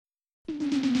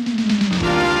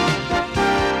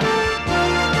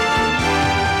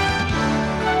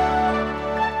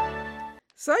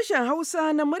Sashen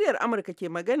Hausa na muryar Amurka ke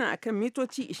magana akan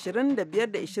mitoci 25 da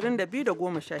 22 da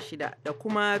 16 da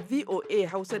kuma VOA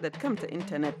Hausa.com ta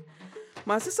intanet.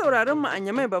 Masu sauraron mu a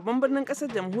Yamai babban birnin kasar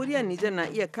jamhuriyar Nijar na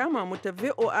iya kama mu ta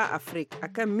VOA Africa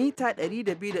akan mita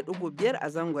 102.5 a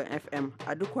zangon FM.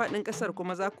 A duk faɗin ƙasar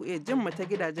kuma za ku iya jin mu ta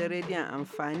gidajen rediyon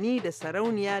amfani da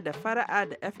sarauniya da fara'a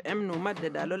da FM Nomad da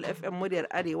Dalol FM muryar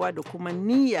Arewa da kuma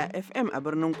Niyya FM a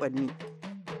birnin Kwanni.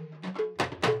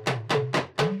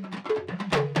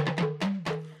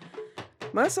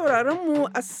 Masauraran mu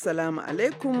Assalamu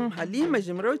alaikum, Halima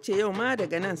Jimarauce yau ma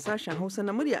daga nan sashen Hausa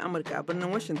na murya Amurka a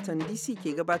birnin Washington DC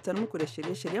ke gabatar muku da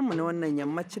shirye-shiryenmu na wannan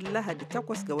yammacin Lahadi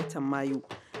 8 ga watan Mayu.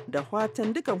 Da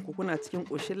fatan dukan ku kuna cikin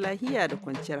ƙoshin lahiya da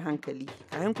kwanciyar hankali.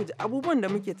 Kayan ku ji abubuwan da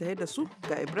muke tare da su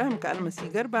ga Ibrahim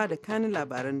Ka'almasi Garba da kanin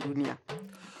labaran duniya.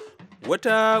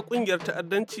 Wata kungiyar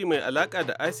ta'addanci mai alaka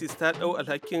da ISIS ta ɗau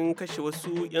alhakin kashe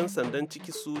wasu 'yan sandan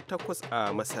ciki su 8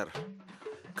 a Masar.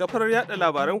 Kafar yada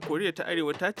labaran Koriya ta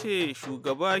Arewa ta ce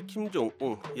shugaba Kim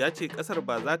Jong-un ya ce kasar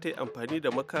ba za ta yi amfani da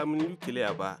makamin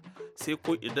nukiliya ba sai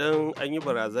ko idan an yi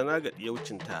barazana ga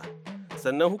ɗiyaucinta.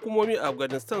 Sannan hukumomi a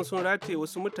Afghanistan sun rataye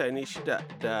wasu mutane 6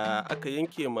 da aka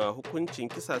yanke ma hukuncin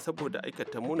kisa saboda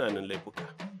aikata munanan laifuka.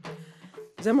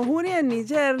 Jamhuriyar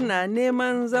Nijar na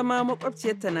neman zama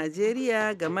makwabciyarta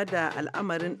Najeriya game da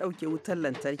al'amarin ɗauke wutar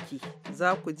lantarki.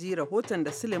 Za ku ji rahoton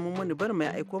da Suleiman Munibar mai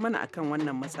aiko mana akan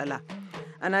wannan matsala.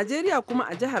 A Najeriya kuma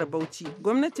a jihar Bauchi,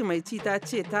 gwamnati mai ci ta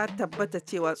ce ta tabbata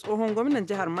cewa tsohon gwamnan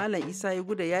jihar Malam Isa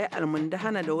Guda ya yi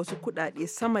almundahana da wasu kuɗaɗe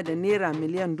sama da naira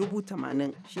miliyan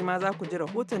 80,000. Shi ma za ku ji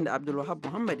rahoton da Abdulwahab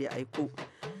Muhammad ya aiko.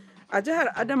 A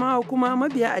jihar Adamawa kuma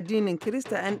mabiya addinin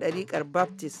Kirista 'yan ɗariƙar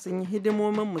Baptist sun yi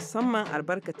hidimomin musamman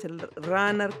albarkacin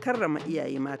ranar karrama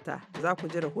iyaye mata. Za ku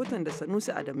ji rahoton da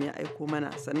Sanusi Adamu ya aiko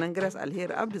mana, sannan Grace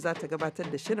Alheri Abdu za ta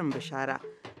gabatar da shirin bishara.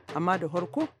 Amma da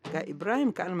farko ga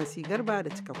Ibrahim Ka'almasi Garba da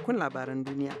cikakkun labaran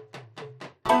duniya.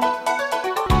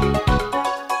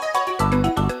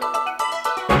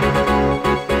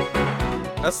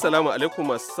 Assalamu alaikum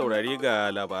masu saurare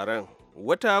ga labaran.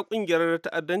 Wata kungiyar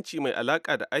ta'addanci mai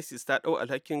alaka da ISIS ta ɗau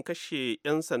alhakin kashe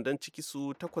 'yan sandan ciki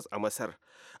su 8 a Masar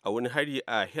a wani hari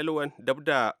a Helwan dab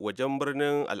da wajen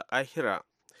birnin Al'ahira.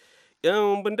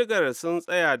 'Yan bindigar sun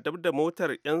tsaya dab da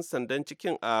motar 'yan sandan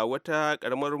cikin a wata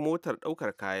karamar motar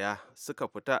ɗaukar kaya suka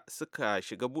fita suka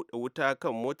shiga buɗe wuta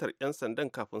kan motar 'yan sandan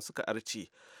kafin suka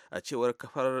arce a cewar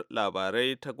kafar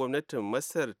labarai ta gwamnatin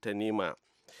Masar ta nema.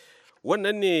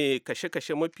 Wannan ne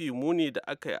kashe-kashe mafi muni da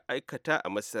aka aikata a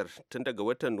Masar tun daga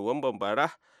watan Nuwamban bara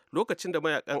lokacin da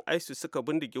mayakan ISIS suka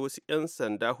bindige wasu 'yan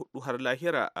sanda 4 har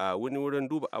lahira a wani wurin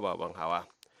duba ababen hawa.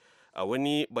 A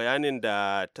wani bayanin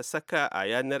da ta saka a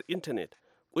yanar intanet,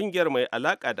 ƙungiyar mai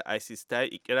alaƙa da ISIS ta yi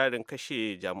ikirarin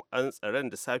kashe jami'an tsaron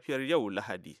da safiyar yau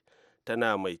Lahadi,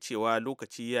 tana mai cewa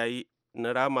lokaci ya yi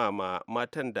na rama ma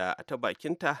matan da a ta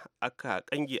bakinta aka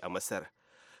kange a Masar.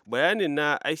 Bayanin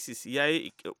na ISIS ya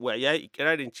yi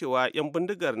ikirarin cewa 'yan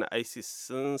bindigar na ISIS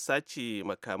sun sace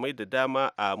makamai da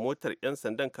dama a motar 'yan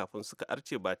sandan kafin suka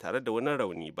arce ba tare da wani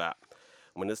rauni ba.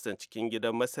 Ministan cikin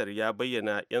gidan Masar ya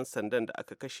bayyana 'yan sandan da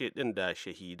aka kashe ɗin da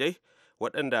shahidai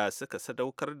waɗanda suka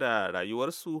sadaukar da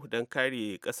rayuwarsu don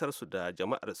kare ƙasarsu da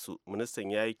jama'arsu.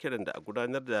 Ministan ya yi kiran da a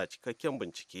gudanar da cikakken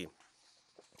bincike.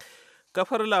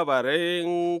 Kafar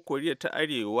labaran Koriya ta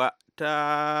Arewa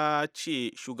ta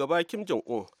ce shugaba Kim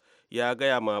Jong-un ya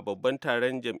gaya ma babban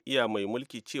taron jam'iyya mai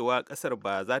mulki cewa ƙasar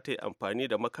ba za ta yi amfani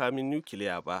da makamin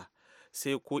nukiliya ba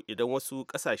sai ko idan wasu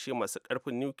ƙasashe masu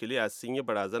ƙarfin nukiliya sun yi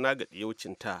barazana ga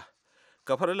ɗiyaucinta.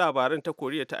 Kafar labaran ta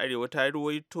Koriya ta Arewa ta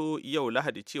ruwaito yau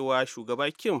Lahadi cewa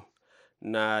shugaba Kim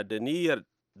na da niyyar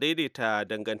daidaita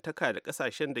dangantaka da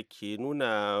ƙasashen da ke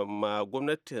nuna ma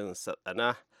gwamnatin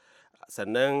tsana.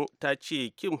 Sannan ta ce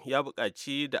Kim ya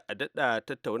buƙaci da a daɗa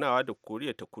tattaunawa da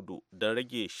Koriya ta Kudu don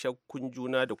rage shakkun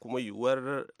juna da kuma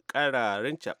yiwuwar ƙara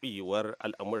rincaɓewar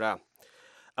al'amura.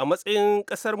 A matsayin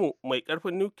ƙasarmu mai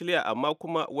ƙarfin nukiliya amma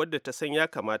kuma wadda ta san ya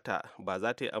kamata ba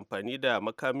za ta yi amfani da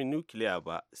makamin nukiliya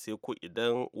ba sai ko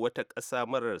idan wata ƙasa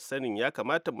marar sanin ya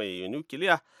kamata mai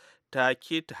nukiliya ta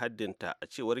keta haddinta, a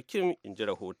cewar Kim, in ji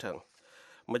rahoton.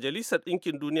 Majalisar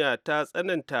Ɗinkin Duniya ta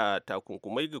tsananta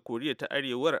takunkumai ga Koriya ta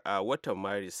Arewar a watan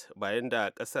Maris bayan da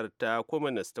ƙasar ta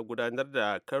Communist ta gudanar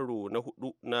da karo na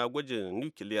 4 na gwajin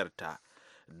nukiliyarta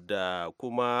da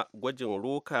kuma gwajin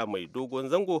roka mai dogon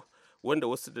zango wanda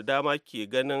wasu da dama ke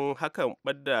ganin hakan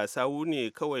ɓadda sawu ne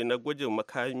kawai na gwajin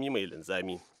makami mai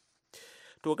linzami.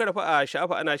 To karfa a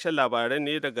shafa ana shan labaran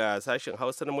ne daga sashen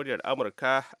Hausa na muryar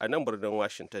Amurka a nan birnin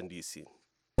Washington DC.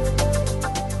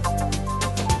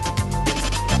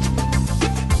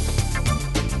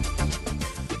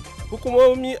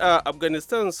 hukumomi a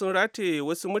afghanistan sun rataye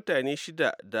wasu mutane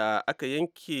 6 da aka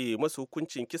yanke masu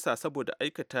hukuncin kisa saboda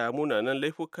aikata munanan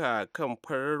laifuka kan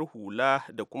farar hula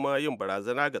da kuma yin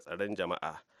barazana ga tsaron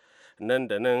jama'a. Nan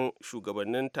da nan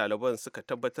shugabannin taliban suka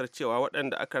tabbatar cewa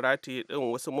waɗanda aka rataye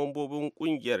ɗin wasu mambobin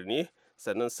ƙungiyar ne,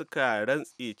 sannan suka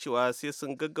rantse cewa sai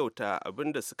sun gaggauta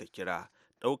abin da suka kira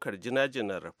ɗaukar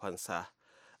jinajinar fansa.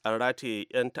 An rataye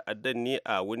 'yan ta'addan ne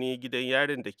a wani gidan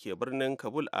yarin da ke birnin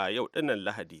kabul a yau dinnan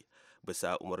lahadi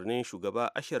bisa umarnin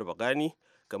shugaba ashar bagani,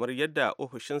 kamar yadda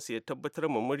ofishinsa ya tabbatar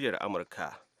ma muryar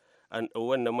amurka. An ɗau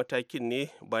wannan matakin ne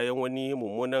bayan wani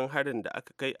mummunan harin da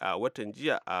aka kai a watan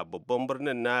jiya a babban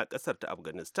birnin na ƙasar ta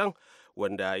afghanistan,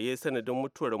 wanda ya yi sanadin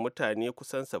mutuwar mutane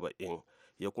kusan 70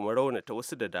 ya kuma raunata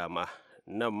wasu da dama.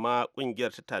 Nan ma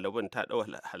ƙungiyar ta taliban ta ɗau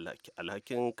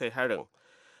alhakin kai harin.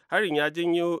 Harin ya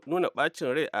janyo nuna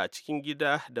ɓacin rai a cikin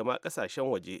gida da ma ƙasashen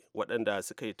waje, waɗanda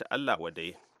suka yi ta Allah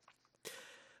wadai.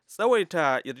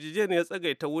 Tsawaita yarjejeniyar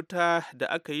tsagaita wuta da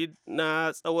aka yi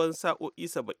na tsawon sa'o'i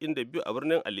 72 a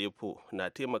birnin Aleppo na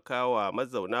taimakawa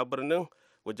mazauna birnin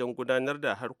wajen gudanar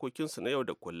da harkokinsu na yau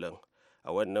da kullum.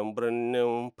 A wannan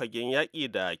birnin fagen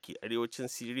yaƙi da ke arewacin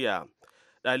Siriya,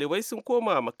 ɗalibai sun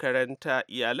koma makaranta,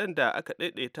 iyalan da aka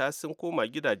ɗaiɗaita sun koma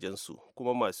gidajensu,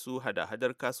 kuma masu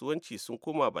hada-hadar kasuwanci sun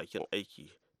koma bakin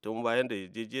aiki tun bayan da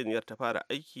yarjejeniyar ta fara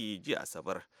aiki jiya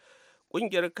Asabar.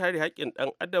 Ƙungiyar kare haƙƙin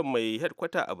ɗan adam mai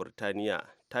hedkwata a Burtaniya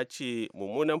ta ce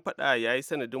mummunan faɗa ya yi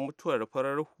sanadin mutuwar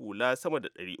farar hula sama da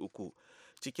 300,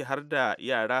 ciki har da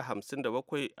yara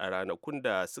 57 a ranakun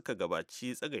da suka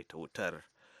gabaci tsagaita wutar.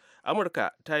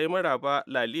 Amurka ta yi maraba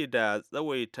lale da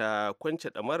tsawaita kwance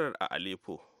ɗamarar a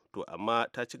Aleppo, to amma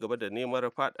ta ci gaba da neman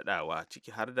faɗaɗawa,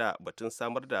 ciki har da batun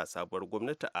samar da sabuwar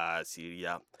gwamnati a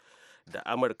Siriya. Da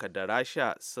Amurka da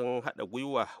Rasha sun haɗa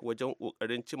gwiwa wajen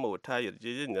ƙoƙarin cimma wata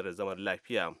yarjejeniyar zaman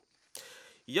lafiya.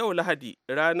 Yau Lahadi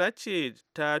rana ce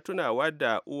ta tunawa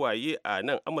da uwaye a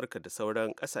nan Amurka da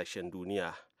sauran ƙasashen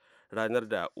duniya. Ranar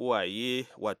da uwaye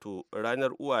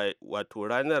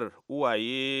ranar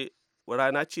uwaye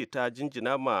rana ce ta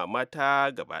jinjina ma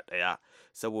mata gaba ɗaya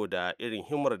saboda irin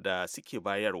himar da suke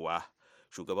bayarwa.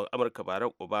 Shugaban Amurka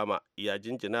Barack Obama ya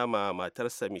jinjina ma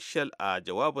matarsa Michelle a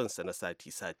jawabinsa na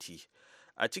sati-sati.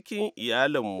 A cikin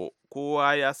iyalinmu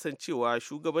kowa ya san cewa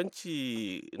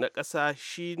shugabanci na ƙasa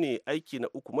shine aiki na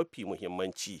uku mafi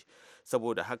muhimmanci.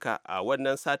 Saboda haka a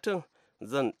wannan satin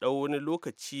zan ɗau wani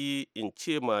lokaci in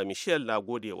ce ma Michelle na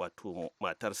gode, wato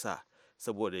matarsa,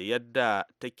 saboda yadda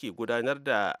take gudanar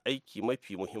da aiki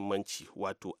mafi muhimmanci,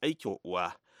 wato aikin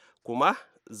uwa. Kuma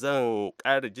zan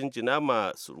ƙara jinjina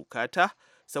ma surukata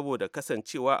saboda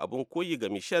kasancewa abin koyi ga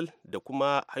Michelle da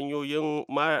kuma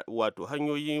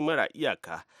hanyoyi mara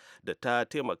iyaka da ta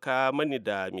taimaka mani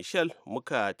da Michelle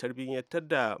muka tarbiyyantar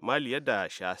da Maliya da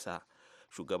Shasa.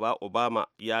 Shugaba Obama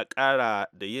ya ƙara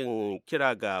da yin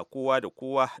kira ga kowa da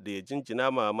kowa da ya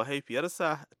jinjina ma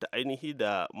mahaifiyarsa ta ainihi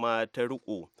da mata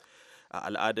riƙo. A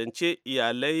al'adance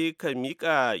iyalai kan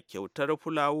miƙa kyautar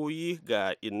fulawoyi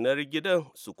ga innar gidan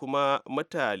su kuma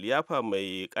mata liyafa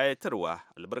mai ƙayatarwa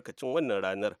albarkacin wannan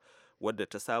ranar, wadda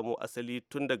ta samo asali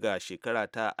tun daga shekara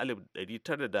ta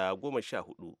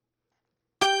 1914.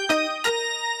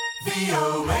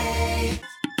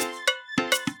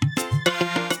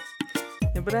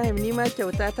 Ibrahim, ni ma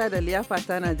kyautata da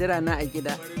liyafata na jira na a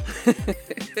gida.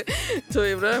 To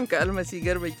Ibrahim ka almasi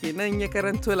garba kenan ya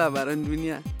karanto labaran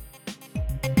duniya.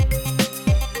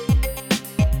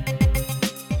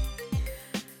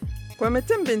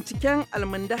 Kwamitin binciken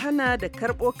almundahana da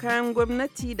karɓo kayan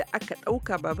gwamnati da aka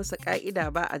ɗauka ba bisa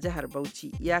ƙa'ida ba a jihar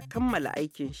Bauchi ya kammala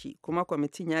aikin shi, kuma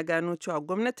kwamitin ya gano cewa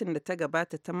gwamnatin da ta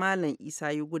gabata ta Malam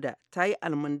Isa Yuguda ta yi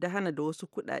almundahana da wasu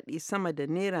kuɗaɗe sama da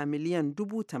naira miliyan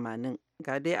 80,000.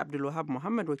 Ga dai Abdulwahab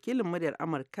Muhammad, wakilin muryar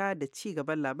Amurka, da ci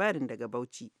gaban labarin daga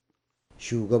Bauchi.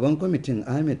 Shugaban kwamitin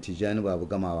Ahmed Tijjani Babu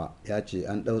Gamawa ya ce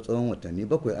an ɗau tsawon watanni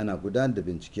 7 ana gudanar da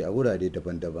bincike a wurare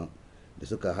daban-daban da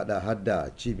suka hada har da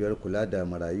cibiyar kula da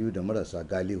marayu da marasa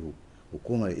galihu,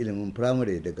 hukumar ilimin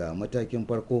firamare daga matakin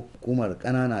farko, hukumar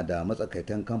kanana da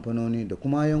matsakaitan kamfanoni da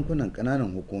kuma yankunan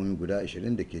kananan hukumomi guda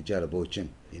 20 da ke jihar Bauchin,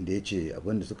 inda ya ce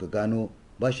abin da suka gano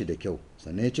ba shi da kyau.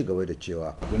 Sannan ya ci gaba da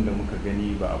cewa abin da muka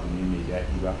gani ba abu ne mai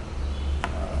daɗi ba,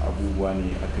 abubuwa ne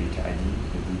aka yi ta'adi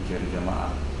da dukiyar jama'a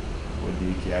wanda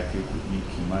yake ya kai kuɗi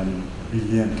kimanin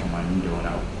biliyan 80 da wani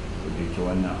abu, wanda yake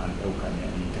wannan an ɗauka ne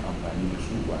an yi ta amfani da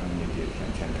su ba hanyar da ya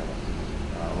cancanta ba.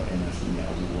 Waɗannan su ne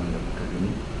abubuwan da muka gani,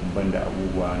 ban da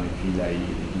abubuwa na filaye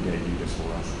da gidaje da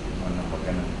sauransu. Wannan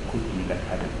maganan kuɗi da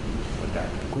kada wadda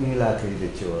kun yi la'akari da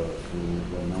cewa su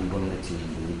wannan gwamnati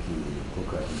da yake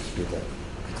kuka inspector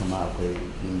kuma akwai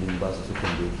dindin basu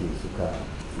sukan da yake suka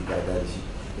gada da shi.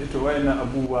 to wayannan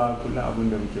abubuwa kullum abin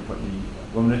da muke faɗi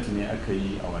gwamnati ne aka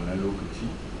yi a wannan lokaci,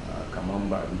 kamar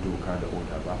ba a bi doka da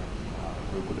oda ba.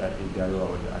 Akwai kuɗaɗe da yawa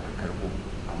wanda aka karɓo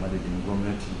a madadin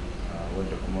gwamnati,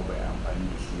 wadda kuma bai amfani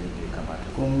da su yadda ya kamata.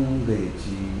 Kun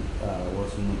gayyaci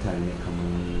wasu mutane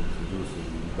kamar su zo su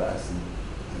yi ba'asi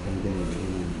a dangane da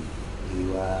irin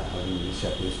yiwuwa abin da ya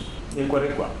shafe su?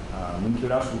 Kwarai kuwa, mun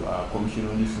kira su a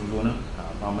kwamishinoni sun zo nan, a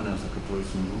permanent secretary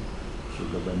sun zo,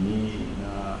 shugabanni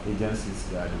na agencies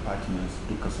da departments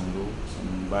duka sun zo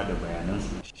sun ba da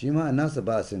bayanansu. Shi ma a nasa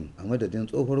ba'asin a madadin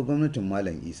tsohuwar gwamnatin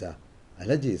Malam Isa,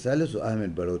 Alhaji Salisu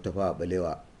Ahmed Barau ta Fawa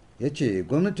Balewa ya ce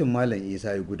gwamnatin Malam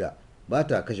Isa ya guda ba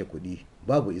ta kashe kuɗi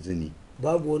babu izini.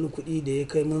 Babu wani kuɗi da ya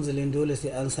kai manzilin dole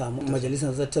sai an samu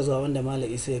majalisar zartaswa wanda Malam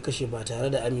Isa ya kashe ba tare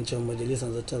da amincewar majalisar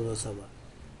zartaswarsa ba.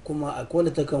 Kuma akwai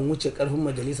wanda takan wuce karfin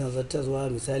majalisar zartaswa,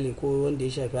 misali ko wanda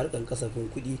ya shafi harkar kasafin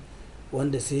kuɗi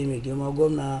wanda sai mai girma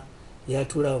gwamna ya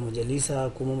tura wa majalisa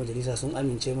kuma majalisa sun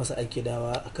amince masa ake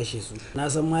dawa a kashe su. Na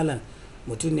san malam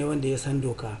mutum ne wanda ya san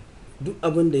doka, duk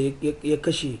abin da ya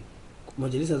kashe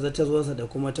majalisar zartaswarsa da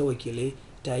kuma ta wakilai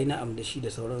ta yi na'am da shi da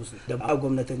sauransu. Da a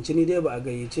gwamnatance ni dai ba a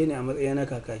gayyace ni a matsayin na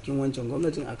kakakin wancan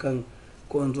gwamnatin akan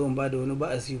ko in zo in ba da wani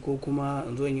ba'asi ko kuma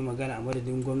in zo in yi magana a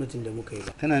madadin gwamnatin da muka yi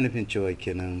ba. Kana nufin cewa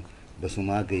kenan ba su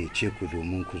ma gayyace ku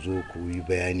domin ku zo ku yi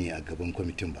bayani a gaban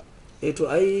kwamitin ba? To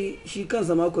ai shi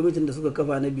kansa ma kwamitin da suka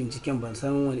kafa na binciken ban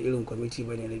san wani irin kwamiti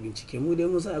ba ne na bincike. Mu dai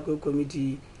mun san akwai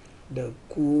kwamiti da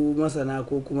ku masana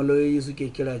ko kuma lauyoyi suke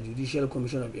kira Judicial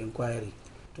Commission of Inquiry.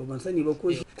 To ban sani ba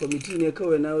ko shi kwamiti ne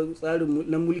kawai na tsarin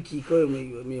na mulki, kawai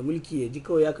mai mulki ya ji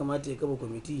kawai ya kamata ya kafa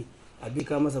kwamiti a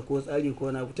bika masa ko tsari ko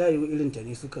na ta yi irin ta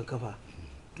ne suka kafa.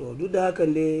 To duk da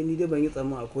hakan dai ni dai ban yi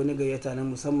tsammanin akwai wani gayyata na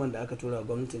musamman da aka tura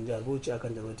gwamnatin jihar Bauchi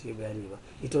akan da ta yi bayani ba,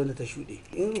 ita wanda ta shuɗe.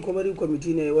 In kuma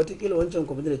kwamiti ne watakila wancan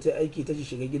kwamiti da ta yi aiki ta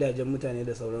shiga gidajen mutane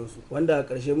da sauransu, wanda a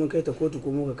ƙarshe mun kai ta kotu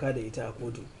ko muka kada ita a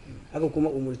kotu. Haka kuma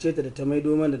umurce ta da ta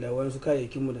maido mana da wasu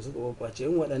kayayyakinmu da suka kwakwace.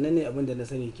 In waɗannan ne abin da na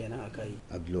sani kenan a kai.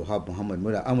 Abdulwahab Muhammad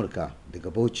Mura Amurka daga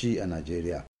Bauchi a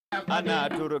Najeriya. Ana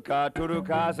turka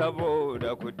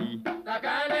saboda kuɗi.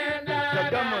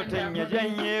 Daga mutum ya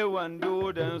janye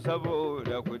wando don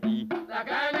saboda kuɗi.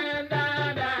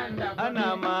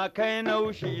 Ana ma kai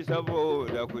naushi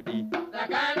saboda kuɗi.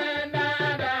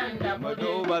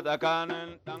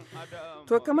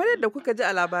 To kamar yadda kuka ji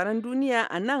a labaran duniya,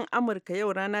 a nan Amurka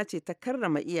yau rana ce ta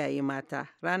karrama iyaye mata.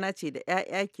 Rana ce da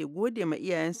 'ya'ya ke gode ma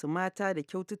iyayensu mata da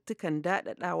kyaututtukan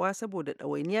daɗaɗawa saboda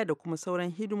ɗawainiya da kuma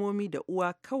sauran hidimomi da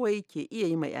uwa kawai ke iya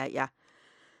yi ma 'ya'ya.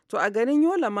 To a garin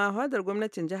Yola ma fadar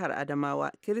gwamnatin jihar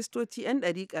Adamawa, Kiristoci 'yan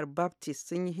ɗariƙar Baptist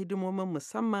sun yi hidimomin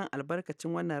musamman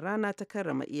albarkacin wannan rana ta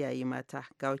karrama iyaye mata.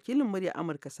 Ga wakilin murya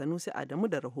Amurka Sanusi Adamu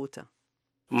da rahoton.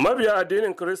 Mabiya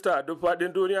addinin Kirista a duk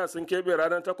faɗin duniya sun keɓe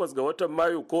ranar 8 ga watan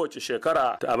Mayu kowace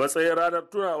shekara a matsayin ranar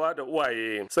tunawa da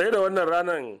uwaye. Sai da wannan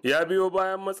ranar ya biyo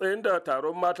bayan matsayin da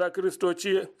taron mata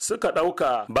Kiristoci suka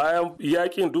ɗauka bayan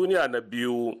yakin duniya na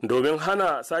biyu domin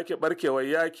hana sake barkewar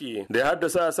yaki da ya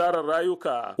haddasa asarar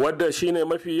rayuka wadda shine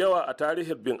mafi yawa a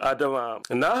tarihin bin Adama.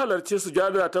 Na halarci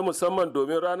sujada ta musamman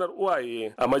domin ranar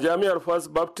uwaye a majami'ar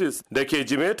First Baptist da ke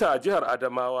Jimeta a jihar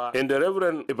Adamawa, inda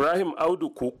Reverend Ibrahim Audu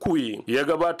Kukuyi ya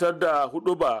gabatar da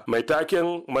huduba mai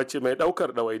taken mace mai daukar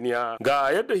ɗawainiya.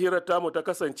 Ga yadda hirar tamu ta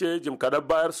kasance jim kaɗan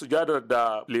bayar sujadar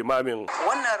da limamin.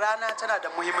 Wannan rana tana da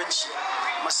muhimmanci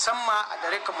musamman a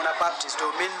dare mu na Baptist,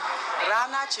 domin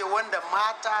rana ce wanda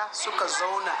mata suka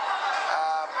zauna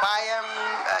bayan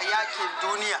yakin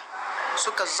duniya,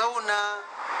 suka zauna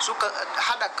suka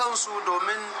hada kansu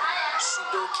domin su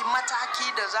doki mataki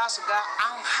da za su ga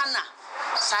an hana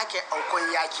sake aukon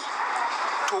yaki.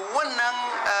 To wannan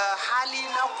hali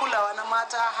na kulawa na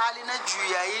mata, hali na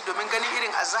juyayi domin ganin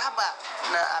irin azaba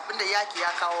na abinda yaki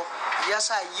ya kawo, ya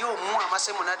sa yau mu a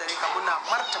matsayinmu na dare muna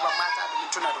martaba mata domin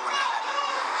tuna da wannan hali.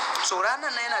 So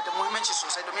ranar na yana da muhimmanci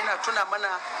sosai domin yana tuna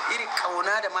mana irin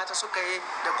kauna da mata suka yi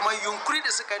da kuma yunkuri da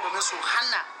suka yi domin su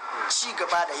hana ci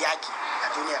gaba da yaki a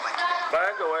duniya baki.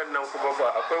 Bayan ga wayannan kuma ba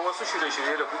akwai wasu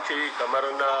shirye-shirye da kuke yi kamar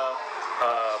na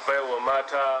baiwa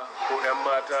mata ko 'yan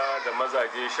mata da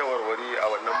mazaje shawarwari a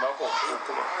wannan mako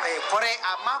kuma? Kwarai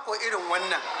a mako irin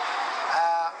wannan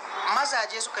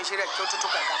mazaje suka shirya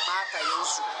kyaututtuka ga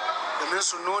matayensu domin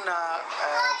su nuna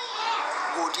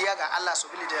godiya ga Allah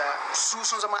sabili da su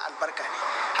sun zama albarka ne.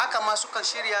 Haka ma sukan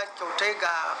shirya kyautai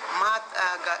ga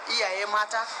iyaye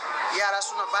mata, yara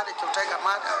suna ba da kyautai ga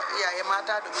iyaye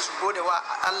mata domin su gode wa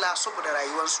Allah saboda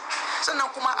rayuwarsu. Sannan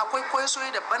kuma akwai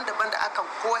koyoyi daban-daban da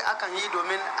akan yi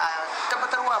domin a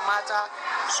tabbatar wa mata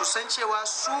su san cewa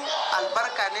su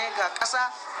albarka ne ga ƙasa,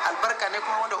 albarka ne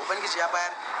kuma wanda Ubangiji ya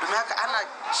bayar, domin haka ana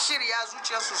shirya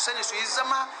zuciya su sani su yi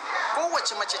zama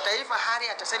kowace mace ta yi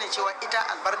fahariya ta sani cewa ita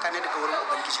albarka ne daga wurin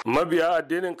ubangiji. Mabiya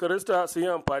addinin Kirista sun yi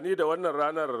amfani da wannan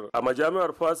ranar a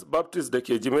majami'ar First Baptist da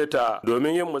ke Jimeta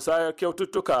domin yin musayar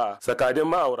kyaututtuka tsakanin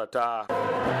ma'aurata.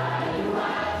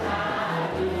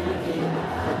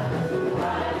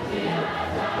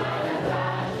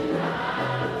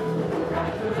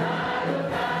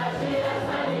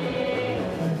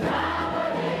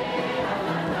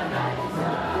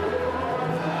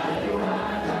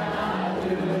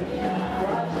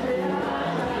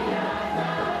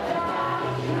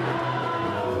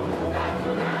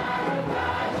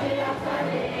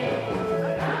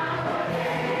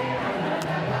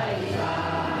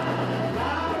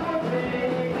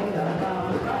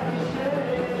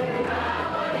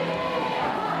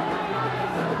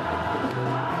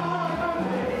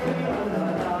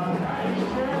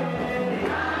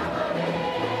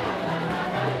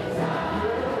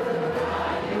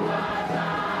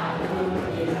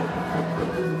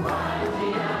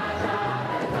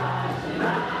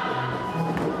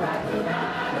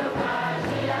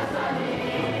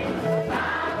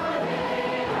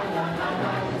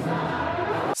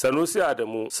 Sanusi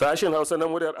Adamu, sashin Hausa na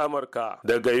muryar Amurka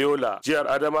daga Yola, jihar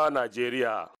Adama,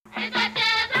 Najeriya.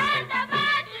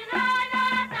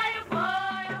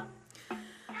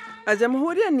 A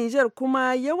jamhuriyar Nijar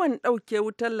kuma yawan ɗauke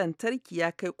wutar lantarki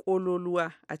ya kai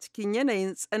ƙololuwa a cikin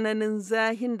yanayin tsananin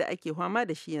zahin da ake fama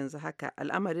da shi yanzu haka,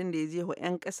 al'amarin da ya jefa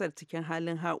 'yan ƙasar cikin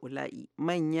halin ha'ula'i,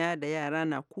 manya da yara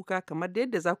na kuka kamar da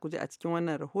yadda za ku ji a cikin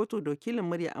wannan rahoto da wakilin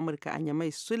muryar Amurka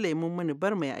Anyamai Sulaimun Muni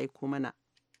Barma ya aiko mana.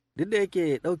 Duk da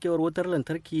yake ɗaukewar wutar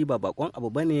lantarki ba bakon abu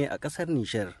bane a ƙasar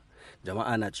Nijar.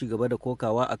 Jama'a na ci gaba da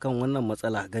kokawa akan wannan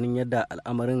matsala ganin yadda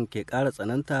al'amarin ke ƙara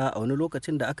tsananta a wani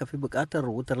lokacin da aka fi buƙatar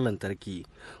wutar lantarki,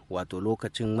 wato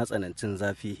lokacin matsanancin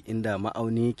zafi inda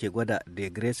ma'auni ke gwada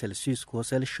degree Celsius ko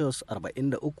Celsius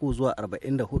 43 zuwa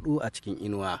 44 a cikin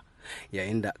inuwa.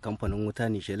 Yayin da kamfanin wuta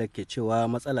Nishelek ke cewa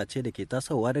matsala ce da ke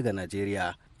tasowa daga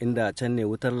Najeriya, inda can ne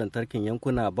wutar lantarkin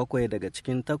yankuna 7 daga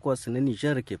cikin 8 na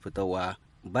Nijar ke fitowa.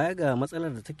 Baya ga matsalar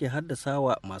da take haddasa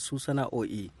wa masu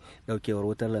sana'o'i, daukewar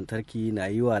wutar lantarki na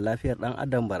yi wa lafiyar ɗan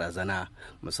adam barazana,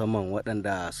 musamman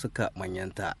waɗanda suka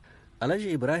manyanta.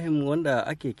 Alhaji Ibrahim, wanda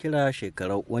ake kira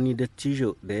shekarau, wani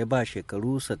dattijo da ya ba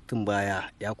shekaru 60 baya,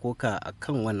 ya koka a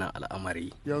kan wannan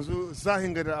al'amari. Yanzu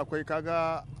zahin gada akwai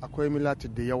akwai milati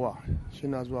da yawa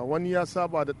shina zuwa, wani ya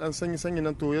saba da ɗan sanyi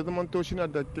nan to ya zama to shina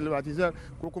da climatizer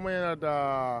ko kuma yana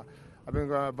da abin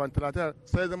ga ventilator,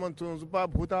 sai zaman to yanzu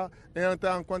babu huta in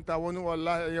ta an kwanta wani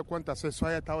wallahi ya kwanta sai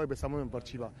soya ta wai bai samu min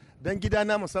barci ba. Dan gida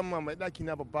na musamman mai daki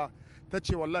na babba ta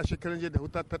ce wallahi shekaran jiya da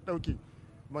huta ta dauke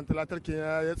ventilator ke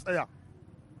ya tsaya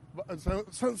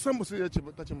san musu ya ce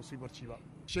ta ce musu barci ba.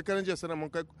 Shekaran jiya sanan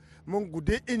mun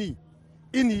gude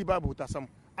ini babu huta sam,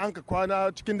 an ka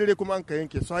kwana cikin dare kuma an ka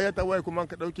yanke soya ta wai kuma an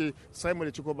ka dauke sai mu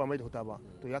da ciko ba mai da huta ba.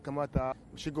 To ya kamata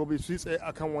shigobi su yi tsaye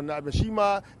akan wannan abin, shi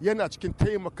ma yana cikin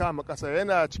taimaka ma kasa,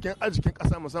 yana cikin arzikin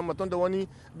kasa musamman tun da wani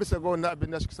bisa ga wannan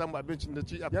abin da shi samu abincin da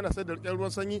ci yana sai da ruwan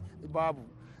sanyi babu.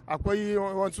 Akwai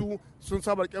wasu sun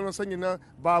saba da ruwan sanyi nan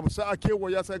babu, sai a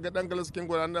kewaya sai ga dan galas cikin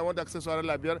gwanan wanda aka sai sauran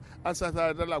 $5 an sa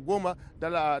ta $10, $15,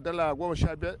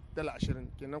 $20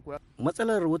 kenan kuwa.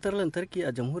 Matsalar wutar lantarki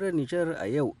a jamhuriyar Nijar a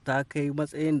yau ta kai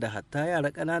matsayin da hatta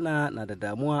yara ƙanana na da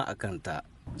damuwa a kanta.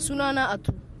 Sunana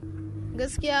Atu.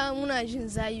 Gaskiya muna jin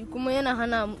zayi kuma yana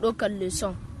hana mu ɗaukar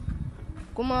leson.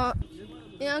 Kuma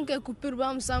in an kai kufir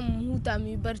ba mu samu huta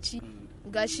mai barci.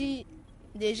 Gashi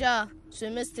deja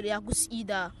semester ya kusi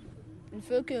da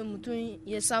ilfoke mutum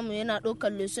ya samu yana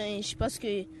ɗaukar leson in shi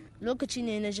paske lokaci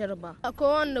ne na jarba.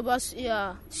 Akwai wanda ba su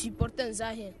iya supportan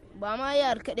zahin, ba ma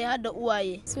yar kaɗai har da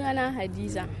uwaye. Sunana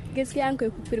Hadiza. Gaskiya an kai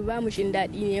kufir ba mu shin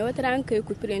daɗi ne, wata an kai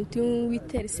kufirin tun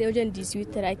witar sai wajen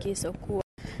 18 ake saukowa.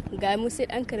 Ga mu sai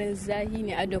ɗan karen zahi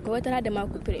ne a doka, wata da ma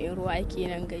kufir in ruwa ake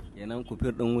nan gai. Kenan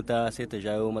kufir ɗin wuta sai ta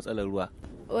jawo matsalar ruwa.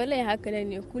 Wallahi haka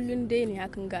ne, kullun dai ne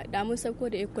hakan ga da mun sauko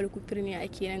da ekwal kufir ne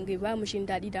ake nan gai, ba mu shin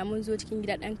daɗi da mun zo cikin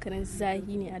gida ɗan karen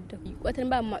zahi ne a doka. Watan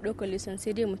ba mu ma ɗaukar lesson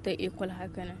sai dai mu ta ekwal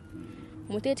haka nan.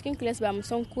 Mu ta cikin class ba mu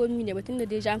san komi ne batun da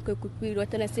dai an kai kufir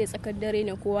wata na sai tsakar dare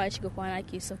ne kowa ya shiga kwana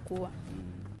ke saukowa.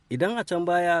 Idan a can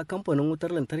baya kamfanin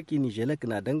wutar lantarki Nijelek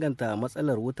na danganta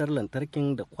matsalar wutar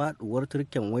lantarkin da kwaduwar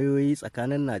turken wayoyi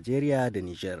tsakanin Najeriya da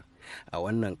Nijar. A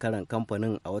wannan karan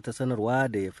kamfanin a wata sanarwa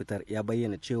da ya fitar ya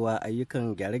bayyana cewa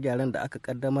ayyukan gyare-gyaren da aka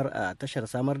kaddamar a tashar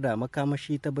samar da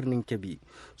makamashi ta birnin Kebbi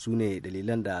su ne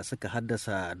dalilan da suka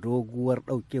haddasa doguwar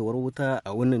daukewar wuta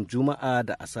a wannan Juma'a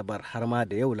da Asabar har ma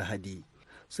da yau Lahadi.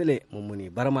 Sule Mummuni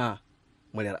Barma,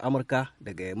 muryar Amurka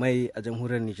daga Yamai a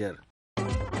jamhuriyar Nijar.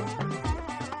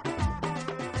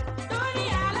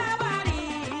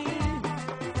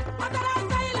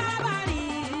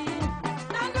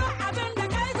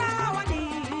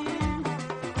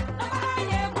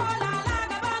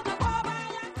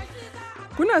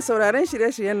 Kuna sauraron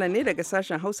shirye-shiryen nan ne daga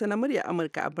sashen Hausa na murya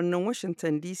Amurka a birnin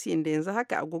Washington DC inda yanzu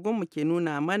haka agogonmu ke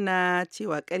nuna mana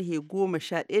cewa karhe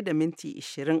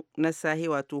 11:20 na sahe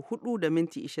wato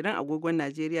 4:20 agogon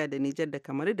Najeriya da Nijar da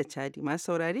Kamaru da Chadi. Masu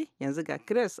saurare yanzu ga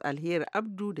Chris Alheri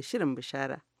Abdu da Shirin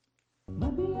Bishara.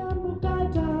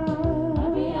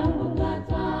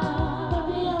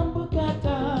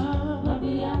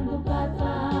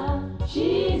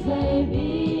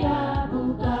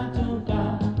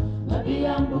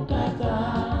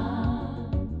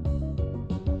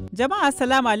 Jama'a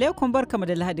assalamu alaikum barkamu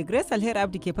da Lahadi. Grace Alheri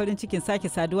Abdi ke farin cikin sake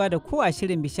saduwa da ku a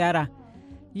Shirin Bishara.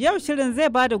 Yau shirin zai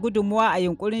ba da gudunmuwa a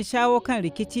yunkurin shawo kan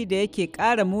rikici da yake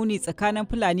ƙara muni tsakanin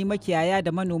Fulani makiyaya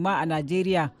da manoma a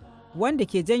Najeriya wanda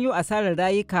ke janyo asarar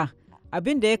rayuka,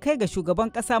 abin da ya kai ga shugaban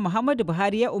ƙasa Muhammadu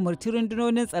Buhari ya umarci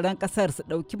rundunonin tsaron ƙasar su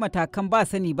ɗauki matakan ba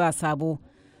sani ba sabo.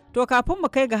 To kafin mu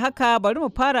kai ga haka bari mu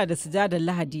fara da sujadar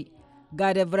Lahadi.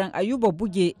 Ga Reverend Ayuba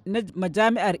Buge na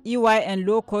majami'ar EYN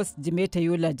Locust Jimeta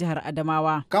Yola jihar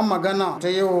Adamawa. Kan magana ta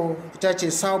yau ita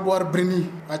ce sabuwar birni.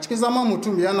 A cikin zaman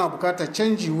mutum yana bukatar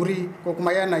canji wuri ko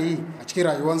kuma yanayi a cikin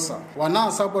rayuwarsa.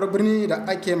 Wannan sabuwar birni da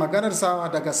ake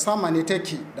maganarsa daga sama ne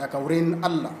take daga wurin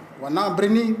Allah. Wannan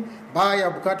birni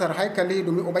baya bukatar haikali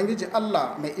domin Ubangiji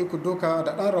Allah mai iko doka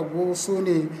da ɗan rago su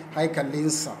ne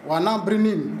haikalinsa. Wannan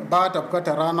birnin ba ta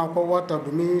bukatar rana ko wata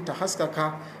domin ta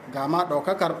haskaka gama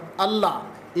ɗaukakar Allah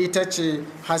ita ce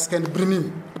hasken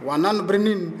birnin. Wannan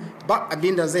birnin ba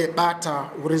abin da zai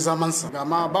ɓata wurin zamansa,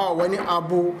 gama ba wani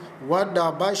abu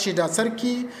wadda ba shi da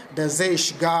sarki da zai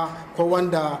shiga ko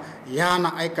wanda yana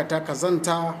aikata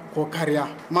kazanta ko karya.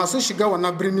 Masu shiga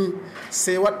wannan birni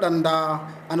sai waɗanda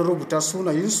an rubuta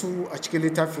sunayensu a cikin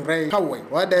littafin rai kawai,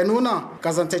 wadda ya nuna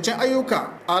kazantaccen ayyuka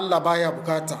Allah baya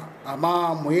bukata,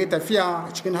 amma mu yi tafiya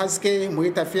a cikin haske, mu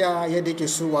yi tafiya yadda yake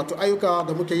so, wato ayyuka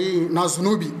da muke yi na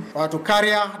zunubi, wato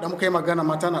kariya da muka yi magana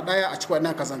mata na ɗaya a cikin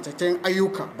wannan kazantaccen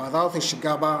ayyuka ba za su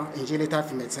shiga ba in ji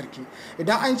littafi mai tsarki.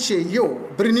 Idan an ce yau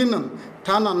birnin nan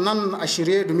tana nan a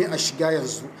shirye domin a shiga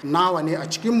yanzu, nawa ne a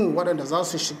cikinmu waɗanda za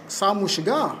su samu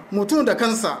shiga? Mutum da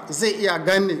kansa zai iya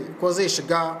gane ko zai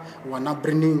shiga wannan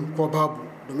birnin ko babu,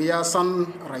 domin ya san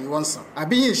rayuwarsa.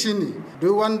 Abin yin shi ne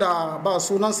duk wanda ba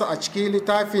sunansa a cikin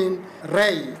littafin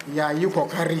rai ya yi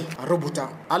kokari a rubuta.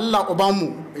 Allah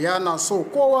ubanmu yana so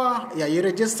kowa ya yi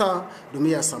rajista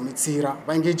domin ya sami tsira.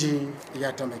 Ubangiji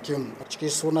ya taimake mu a cikin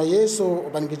sunan Yesu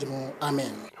Ubangiji mu,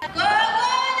 amen.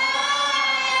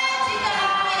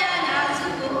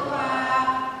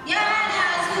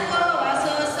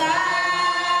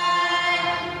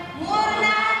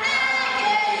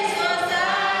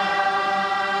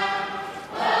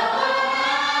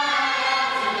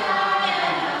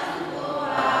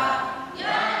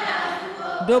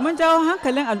 Domin jawo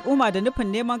hankalin al'umma da nufin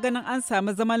neman ganin an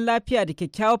samu zaman lafiya da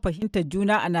kyakkyawar fahimtar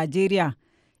juna a Najeriya,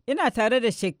 ina tare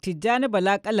da Sheikh Tijjani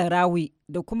Bala Kalarawi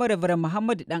da kuma Reverend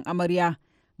Muhammadu Dan Amarya.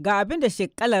 Ga abin da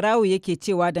Sheikh Kalarawi yake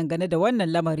cewa dangane da wannan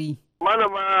lamari.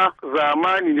 Malama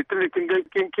zamani ne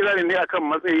kin kira ne akan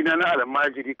matsayina na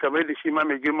almajiri, kamar da shi ma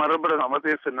mai girman rabaran a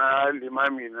matsayinsa na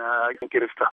limami na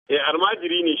Kirista.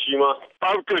 Almajiri ne shi ma.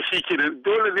 To shi kenan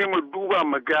dole ne mu duba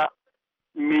mu ga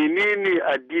menene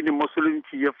addinin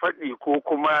musulunci ya faɗi ko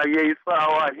kuma ya yi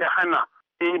tsawa ya hana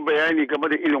yi bayani game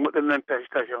da irin waɗannan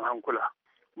tashe-tashen hankula.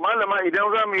 Malama idan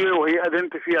za mu yi waye adan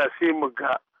tafiya sai mu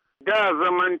ga da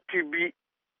zaman tibi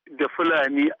da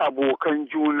Fulani abokan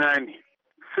juna ne,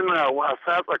 suna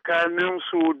wasa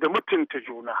tsakaninsu da mutunta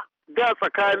juna. Da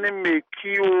tsakanin mai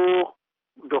kiwo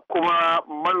da kuma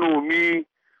manomi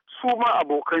su ma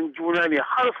abokan juna ne,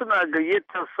 har suna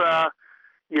gayyatarsa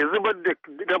ya zubar da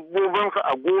dabbobinsa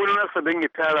a gonarsa don ya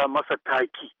tara masa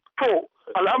taki. To,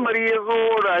 al'amari ya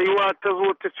zo, rayuwa ta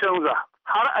zo ta canza,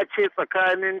 har a ce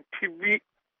tsakanin tibi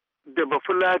da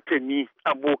bafulatani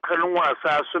abokan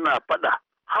wasa suna faɗa.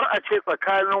 Har a ce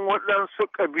tsakanin waɗansu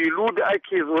ƙabilu da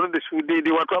ake zaune da su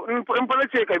daidai. Wato, in fa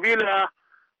ce ƙabila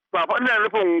ba fa ina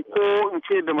nufin ko in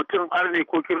ce da mutum arne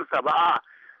ko kirista ba, a'a.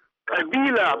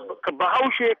 Kabila,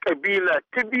 bahaushe kabila,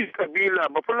 tibi kabila,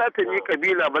 bafulatani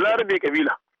kabila, balarabe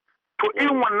kabila. To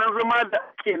irin wannan zama da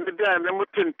ake da na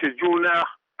mutunta juna,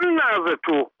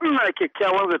 ina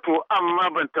kyakkyawan zato amma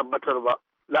ban tabbatar ba.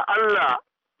 La'alla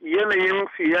yanayin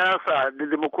siyasa da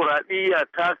demokuraɗiyya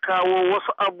ta kawo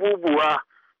wasu abubuwa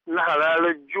na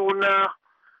halalar juna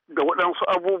da waɗansu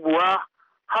abubuwa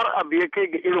har abu ya kai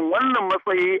ga irin wannan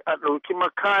matsayi a ɗauki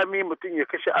makami mutum ya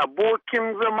kashe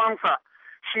abokin zamansa.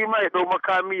 Shi ma ya ɗau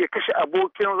makami ya kashe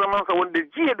abokin zamansa wanda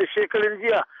jiya da shekarun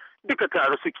jiya duka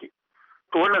tare suke.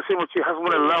 To wannan sai mu ce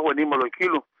hasbunallahu wa ni'mal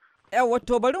wakilu.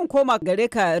 wato bari in koma gare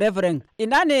ka Reverend.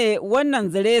 Ina ne wannan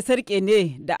zare sarke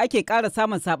ne da ake ƙara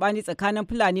samun saɓani tsakanin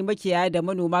Fulani makiyaya da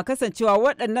manoma, kasancewa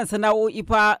waɗannan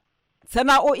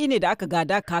sana'o'i ne da aka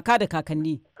gada kaka da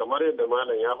kakanni. Kamar yadda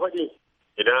malam ya faɗi,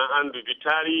 idan an dubi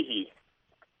tarihi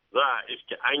za a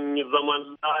iske an yi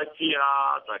zaman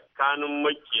lafiya tsakanin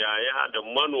makiyaya da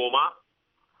manoma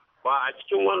ba a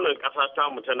cikin wannan ƙasa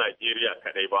tamu ta Najeriya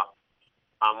kaɗai ba,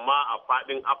 amma a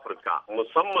faɗin Afirka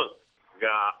musamman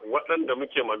ga waɗanda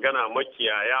muke magana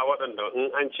makiyaya, waɗanda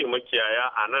in an ce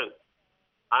makiyaya a nan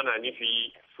ana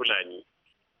nufi Fulani.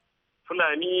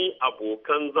 Fulani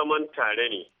abokan zaman tare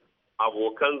ne,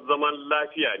 abokan zaman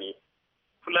lafiya ne.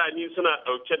 Fulani suna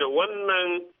ɗauke da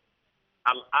wannan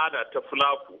al'ada ta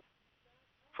fulaku.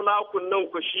 Fulakun nan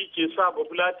ku shi ke sa ba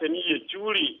Fulatani ya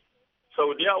jure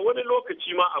sau da wani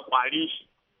lokaci ma a ƙware shi.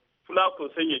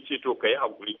 Fulakun sai ya ce to ka yi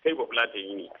haƙuri, kai ba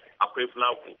Fulatani ne, akwai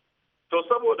fulakun. To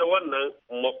saboda wannan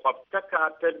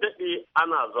makwabtaka ta daɗe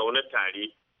ana zaune tare,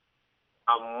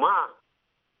 amma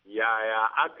yaya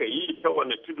aka yi ta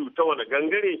wani tudu ta wani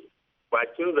gangare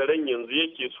bakin zaren yanzu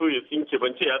yake so ya tsinke,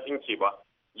 ban ce ya tsinke ba,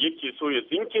 yake so ya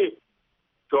tsinke,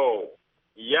 to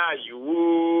ya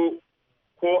yiwu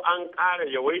ko an ƙara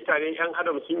yawaita ne, 'yan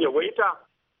adam sun yawaita,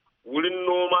 wurin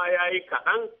noma ya yi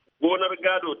kaɗan, gonar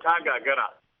gado ta gagara,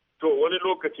 to wani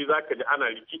lokaci za ka ji ana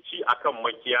rikici akan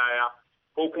makiyaya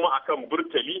ko kuma akan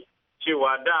burtali,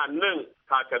 cewa da nan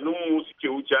kakanninmu suke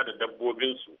wuce da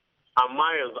dabbobinsu, amma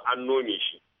yanzu an nome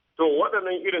shi. To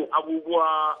waɗannan irin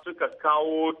abubuwa suka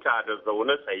kawo ta da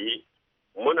zaune tsaye.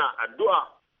 Muna addu'a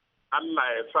Allah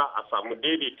ya sa a samu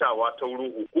daidaitawa ta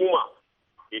wurin hukuma.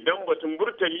 Idan batun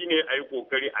burtali ne a yi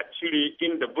ƙoƙari a cire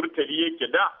inda burtali yake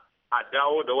da, a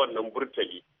dawo da wannan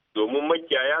burtali domin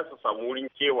makiyaya su samu wurin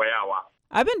kewayawa.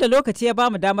 Abin da lokaci ya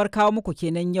bamu damar kawo muku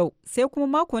kenan yau, sai kuma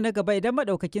mako na gaba idan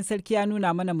madaukakin sarki ya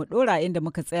nuna mana mu dora inda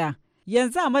muka tsaya.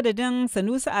 Yanzu a madadin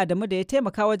Sanusi Adamu da ya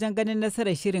taimaka wajen ganin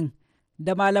nasarar shirin,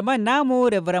 da malaman namu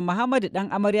Reverend Muhammadu Dan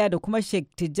Amarya da kuma Sheikh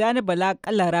Tijjani Bala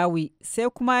Kalarawi, sai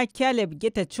kuma Caleb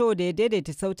Getacho da ya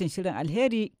daidaita sautin shirin.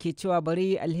 Alheri ke cewa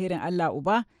bari alherin Allah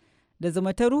Uba da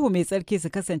zumatar Ruhu mai tsarki su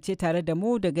kasance tare da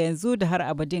mu daga yanzu da har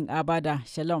abadin abada.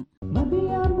 Shalom.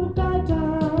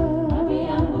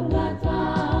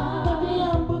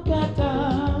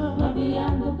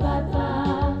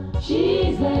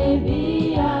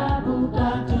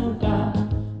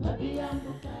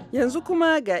 Yanzu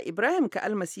kuma ga Ibrahim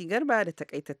Ka'almasi Garba da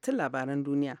takaitattun labaran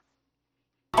duniya.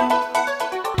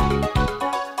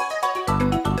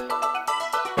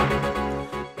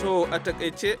 To a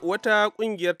takaice wata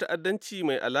kungiyar ta'addanci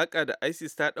mai alaka da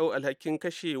ISIS ta ɗau alhakin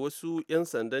kashe wasu 'yan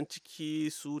sandan ciki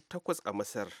su 8 a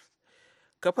Masar.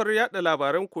 Kafar yada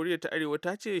labaran Koriya ta Arewa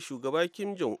ta ce shugaba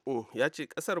Kim Jong-un ya ce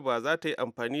kasar ba za ta yi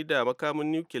amfani da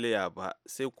makamin nukiliya ba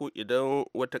sai ko idan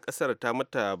wata kasar ta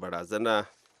mata barazana.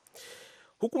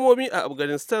 Hukumomi a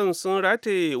Afghanistan sun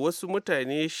rataye wasu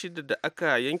mutane 6 da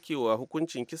aka yankewa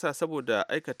hukuncin kisa saboda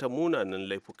aikata munanan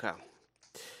laifuka.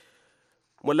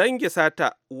 Mulange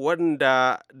Sata,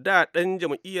 wanda da ɗan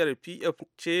jam'iyyar PF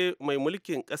ce mai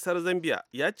mulkin ƙasar Zambia,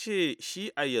 ya ce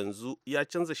shi a yanzu ya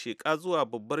canza sheƙa zuwa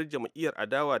babbar jam'iyyar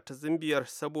adawa ta Zambiyar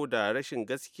saboda rashin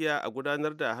gaskiya a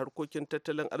gudanar da harkokin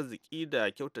tattalin arziki da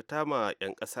kyautata ma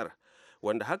 'yan ƙasar,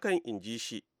 wanda hakan in ji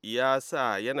shi ya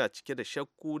sa yana cike da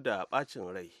shakku da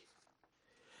ɓacin rai.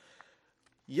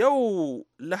 Yau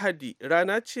Lahadi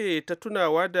rana ce ta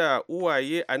tunawa da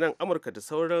uwaye a nan Amurka da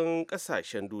sauran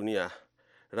ƙasashen duniya.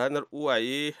 Ranar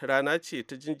uwaye rana ce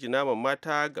ta jinjina ma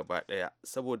mata gaba ɗaya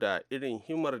saboda irin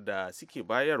himar da suke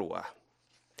bayarwa.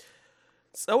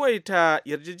 Tsawaita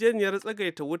yarjejeniyar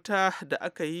tsagaita wuta da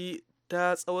aka yi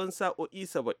ta tsawon sa'o'i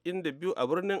 72 a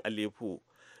birnin Aleppo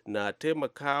na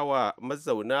taimakawa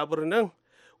mazauna birnin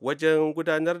wajen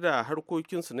gudanar da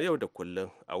harkokinsu na yau da kullum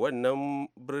a wannan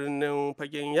birnin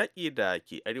fagen yaƙi da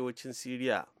ke arewacin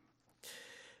Siriya.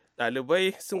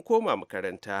 Ɗalibai sun koma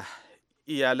makaranta.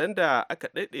 Iyalan da aka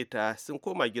ɗaiɗaita sun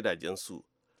koma gidajensu.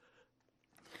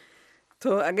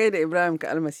 To a gaida Ibrahim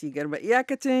Ka'almasi Garba,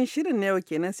 iyakacin shirin na yau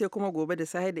kenan, sai kuma gobe da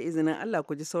sahi da izinin Allah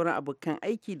ku ji sauran abokan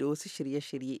aiki da wasu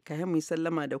shirye-shirye. Ka mu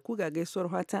sallama da ku ga gaisuwar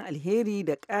fatan alheri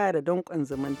da ƙara danƙon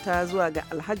zumunta zuwa ga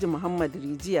Alhaji Muhammad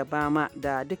Rijiya Bama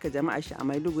da duka jama'a shi a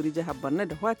Maiduguri jihar Borno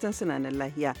da fatan suna nan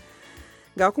lahiya.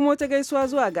 Ga kuma wata gaisuwa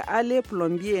zuwa ga Ale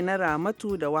Plombier na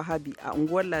Ramatu da Wahabi a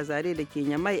unguwar Lazare da ke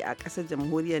Nyamai a ƙasar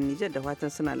jamhuriyar Nijar da fatan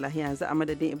suna lahiya. Yanzu a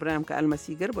madadin Ibrahim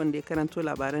Ka'almasi Garba da ya karanto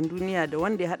labaran duniya da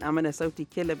wanda ya haɗa mana sauti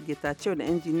Caleb Getachew da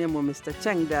injiniyan mu Mr.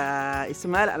 Chang da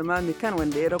Ismail Almami Kan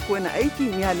wanda ya rako na aiki,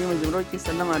 ni Halima Jumroki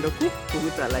sallama da ku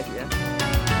huta lafiya.